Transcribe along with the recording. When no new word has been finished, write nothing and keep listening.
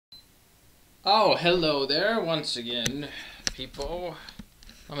Oh, hello there once again, people.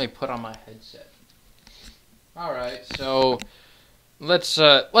 Let me put on my headset. Alright, so let's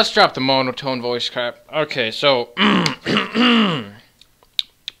drop the monotone voice crap. Okay, so I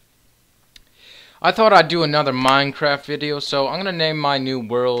thought I'd do another Minecraft video, so I'm gonna name my new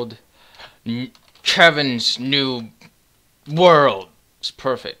world Kevin's New World. It's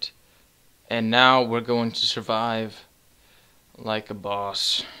perfect. And now we're going to survive like a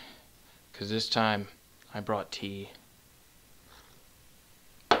boss. Because this time, I brought tea.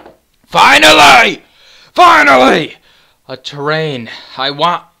 Finally! Finally! A terrain.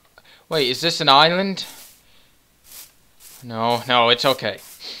 Wait, is this an island? No, it's okay.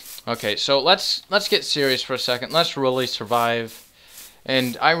 Okay, so let's get serious for a second. Let's really survive.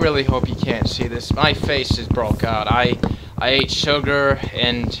 And I really hope you can't see this. My face is broke out. I ate sugar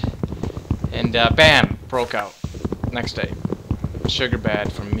and bam, broke out. Next day. Sugar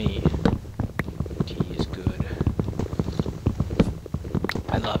bad for me.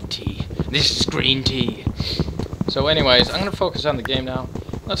 I love tea. This is green tea. So anyways, I'm going to focus on the game now.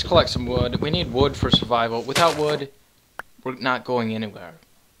 Let's collect some wood. We need wood for survival. Without wood, we're not going anywhere.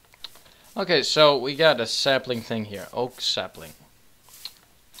 Okay, so we got a sapling thing here. Oak sapling.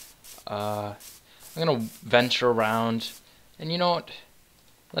 I'm going to venture around. And you know what?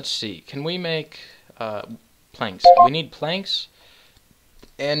 Let's see. Can we make planks? We need planks.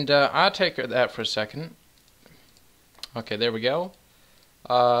 And I'll take that for a second. Okay, there we go.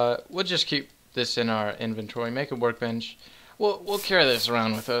 We'll just keep this in our inventory. Make a workbench. We'll carry this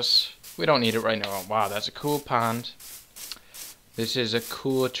around with us. We don't need it right now. Wow, that's a cool pond. This is a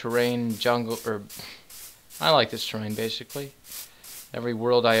cool terrain, jungle, I like this terrain, basically. Every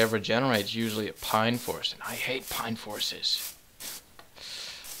world I ever generate is usually a pine forest, and I hate pine forests.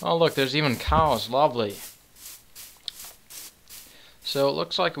 Oh, look, there's even cows. Lovely. So, it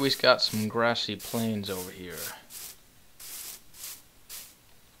looks like we've got some grassy plains over here.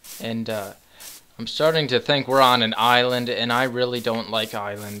 And I'm starting to think we're on an island, and I really don't like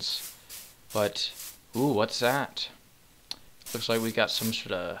islands. But, ooh, what's that? Looks like we got some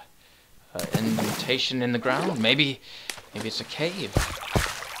sort of indentation in the ground. Maybe it's a cave.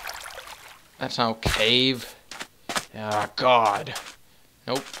 That's not a cave. Oh, God.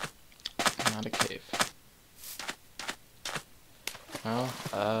 Nope. Not a cave. Well,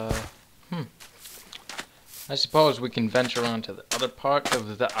 I suppose we can venture on to the other part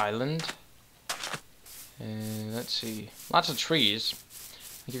of the island. Let's see. Lots of trees.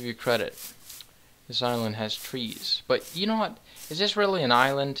 I'll give you credit. This island has trees. But you know what? Is this really an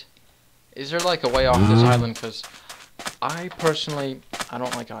island? Is there like a way off this island? Because I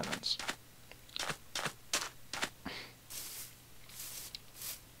don't like islands.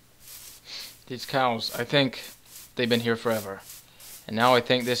 These cows, I think they've been here forever. And now I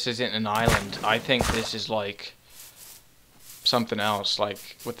think this isn't an island. I think this is like something else,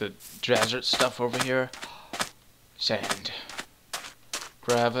 like with the desert stuff over here. Sand.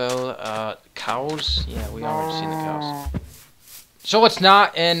 Gravel. Cows? Yeah, we already seen the cows. So it's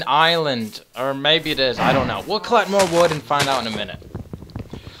not an island. Or maybe it is. I don't know. We'll collect more wood and find out in a minute.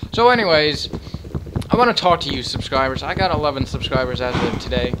 So anyways, I want to talk to you subscribers. I got 11 subscribers as of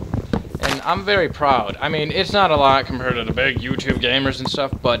today. And I'm very proud. I mean, it's not a lot compared to the big YouTube gamers and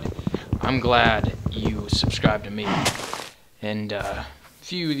stuff, but I'm glad you subscribe to me. And a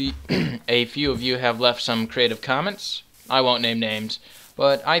few of you have left some creative comments. I won't name names,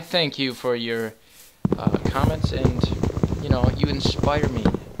 but I thank you for your comments, and you know, you inspire me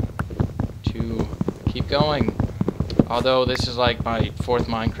to keep going. Although this is like my 4th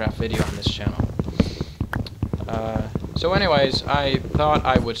Minecraft video on this channel. So anyways, I thought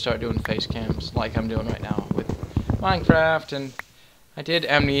I would start doing face cams like I'm doing right now with Minecraft, and I did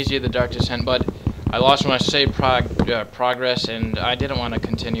Amnesia: The Dark Descent, but I lost my save progress, and I didn't want to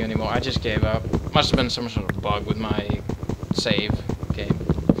continue anymore. I just gave up. Must have been some sort of bug with my save game.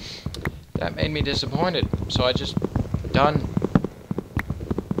 That made me disappointed, so I just done.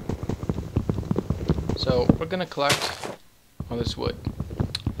 So we're gonna collect all this wood.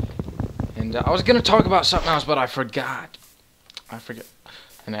 And I was going to talk about something else, but I forgot.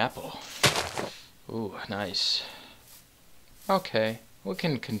 An apple. Ooh, nice. Okay, we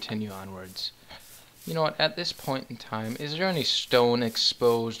can continue onwards. You know what, at this point in time, is there any stone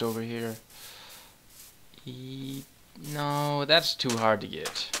exposed over here? No, that's too hard to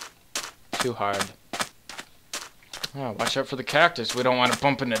get. Too hard. Oh, watch out for the cactus. We don't want to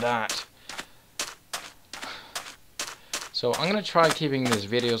bump into that. So I'm going to try keeping these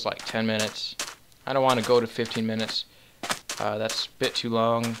videos like 10 minutes. I don't want to go to 15 minutes. That's a bit too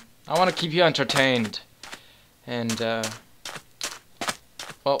long. I want to keep you entertained. And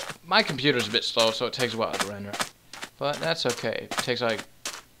Well, my computer's a bit slow, so it takes a while to render. But that's okay. It takes like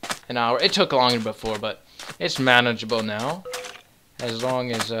an hour. It took longer before, but it's manageable now. As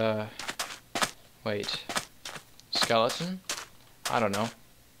long as, wait. Skeleton? I don't know.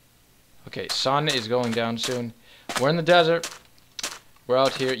 Okay, sun is going down soon. We're in the desert. We're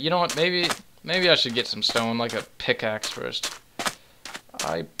out here. You know what? Maybe I should get some stone, like a pickaxe first.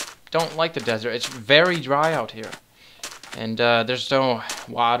 I don't like the desert. It's very dry out here. And there's no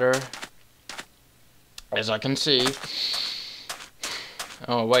water, as I can see.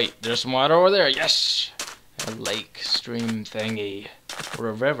 Oh, wait. There's some water over there. Yes! A lake, stream thingy. Or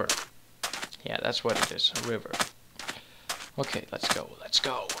a river. Yeah, that's what it is. A river. Okay, let's go. Let's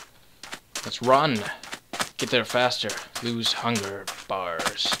go. Let's run. Get there faster. Lose hunger bar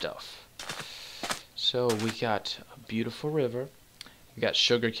stuff. So we got a beautiful river. We got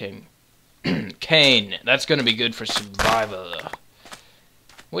sugar cane. Cane. That's gonna be good for survival.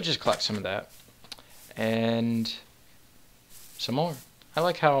 We'll just collect some of that. And some more. I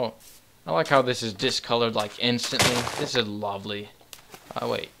like how this is discolored like instantly. This is lovely. Oh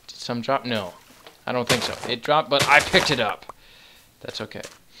wait, did some drop? No. I don't think so. It dropped, but I picked it up. That's okay.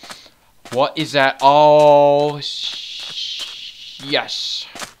 What is that? Oh, yes.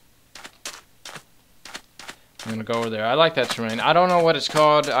 I'm gonna go over there. I like that terrain. I don't know what it's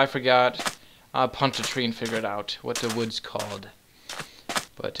called. I forgot. I'll punch a tree and figure it out. What the wood's called.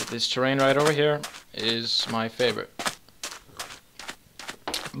 But this terrain right over here is my favorite.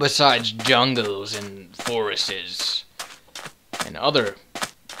 Besides jungles and forests and other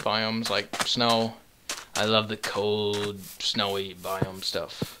biomes like snow. I love the cold, snowy biome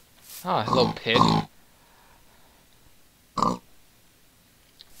stuff. Ah, hello, pig.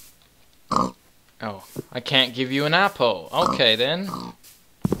 Oh, I can't give you an apple. Okay, then.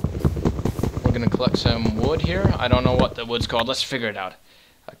 We're gonna collect some wood here. I don't know what the wood's called. Let's figure it out.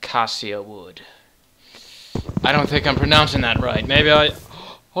 Acacia wood. I don't think I'm pronouncing that right. Maybe I...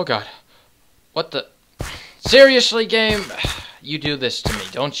 Oh, God. What the... Seriously, game? You do this to me,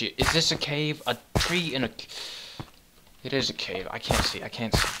 don't you? Is this a cave? A tree in a... It is a cave. I can't see. I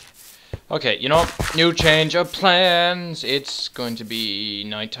can't see. Okay, you know what? New change of plans. It's going to be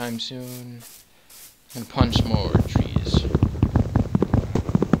nighttime soon. I'm gonna punch more trees.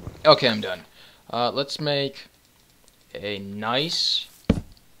 Okay, I'm done. Let's make a nice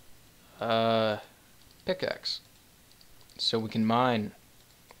pickaxe, so we can mine.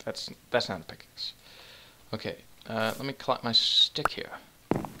 That's not a pickaxe. Okay, let me collect my stick here.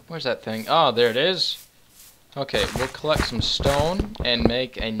 Where's that thing? Oh, there it is. Okay, we'll collect some stone and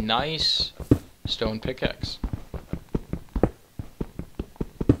make a nice stone pickaxe.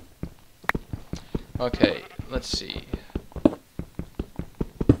 Okay, let's see.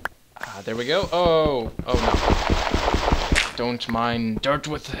 There we go. Oh no. Don't mine dirt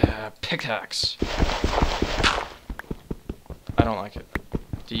with a pickaxe. I don't like it.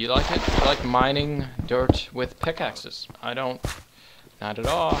 Do you like it? Do you like mining dirt with pickaxes? I don't. Not at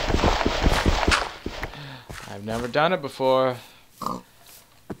all. I've never done it before.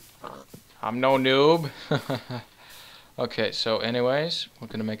 I'm no noob. Okay, so anyways, we're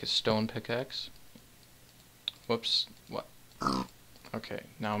gonna make a stone pickaxe. Whoops. What? Okay,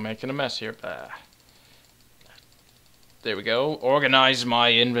 now I'm making a mess here. There we go. Organize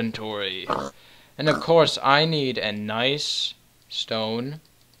my inventory. And of course, I need a nice stone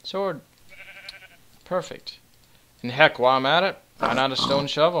sword. Perfect. And heck, while I'm at it, why not a stone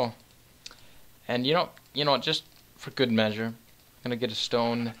shovel? And you know, just for good measure, I'm gonna get a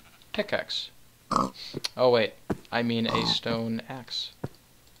stone pickaxe. Oh wait, I mean a stone axe.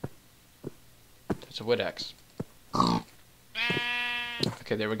 It's a wood axe.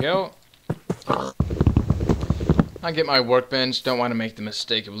 Okay, there we go. I get my workbench. Don't want to make the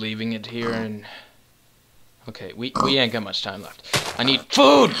mistake of leaving it here. And okay, we ain't got much time left. I need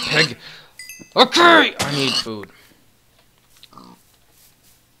food, pig. Okay, I need food.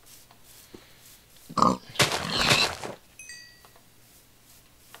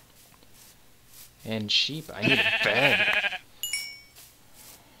 And sheep. I need a bed.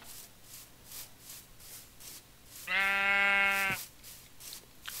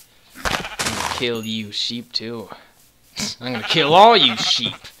 Kill you sheep too. I'm gonna kill all you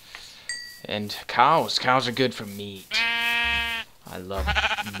sheep. And cows. Cows are good for meat. I love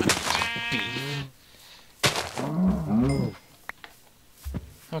meat. Beef.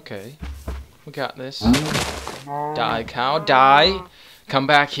 Okay. We got this. Die, cow. Die. Come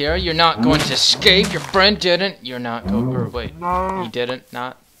back here. You're not going to escape. Your friend didn't. You're not going... Or wait. He didn't.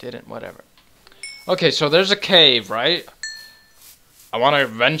 Not. Didn't. Whatever. Okay, so there's a cave, right? I want to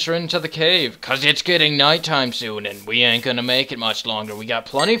venture into the cave, 'cause it's getting nighttime soon, and we ain't gonna make it much longer. We got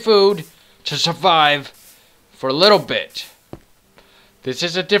plenty food to survive for a little bit. This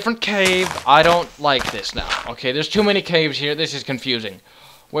is a different cave. I don't like this now. Okay, there's too many caves here. This is confusing.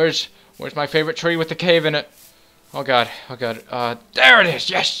 Where's my favorite tree with the cave in it? Oh god, oh god. There it is,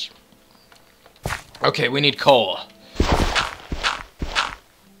 yes! Okay, we need coal.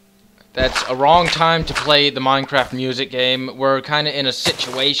 That's a wrong time to play the Minecraft music game. We're kind of in a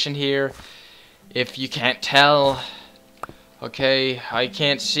situation here, if you can't tell. Okay, I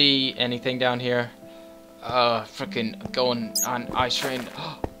can't see anything down here. Frickin' going on ice rain.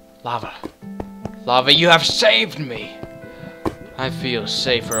 Lava. Lava, you have saved me! I feel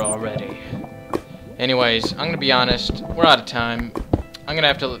safer already. Anyways, I'm gonna be honest, we're out of time. I'm gonna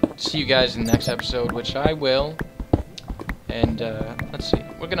have to see you guys in the next episode, which I will. And, let's see.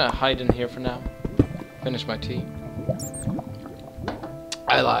 We're gonna hide in here for now. Finish my tea.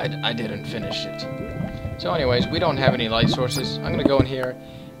 I lied. I didn't finish it. So anyways, we don't have any light sources. I'm gonna go in here.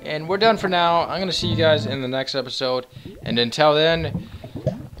 And we're done for now. I'm gonna see you guys in the next episode. And until then,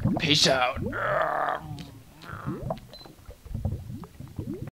 peace out.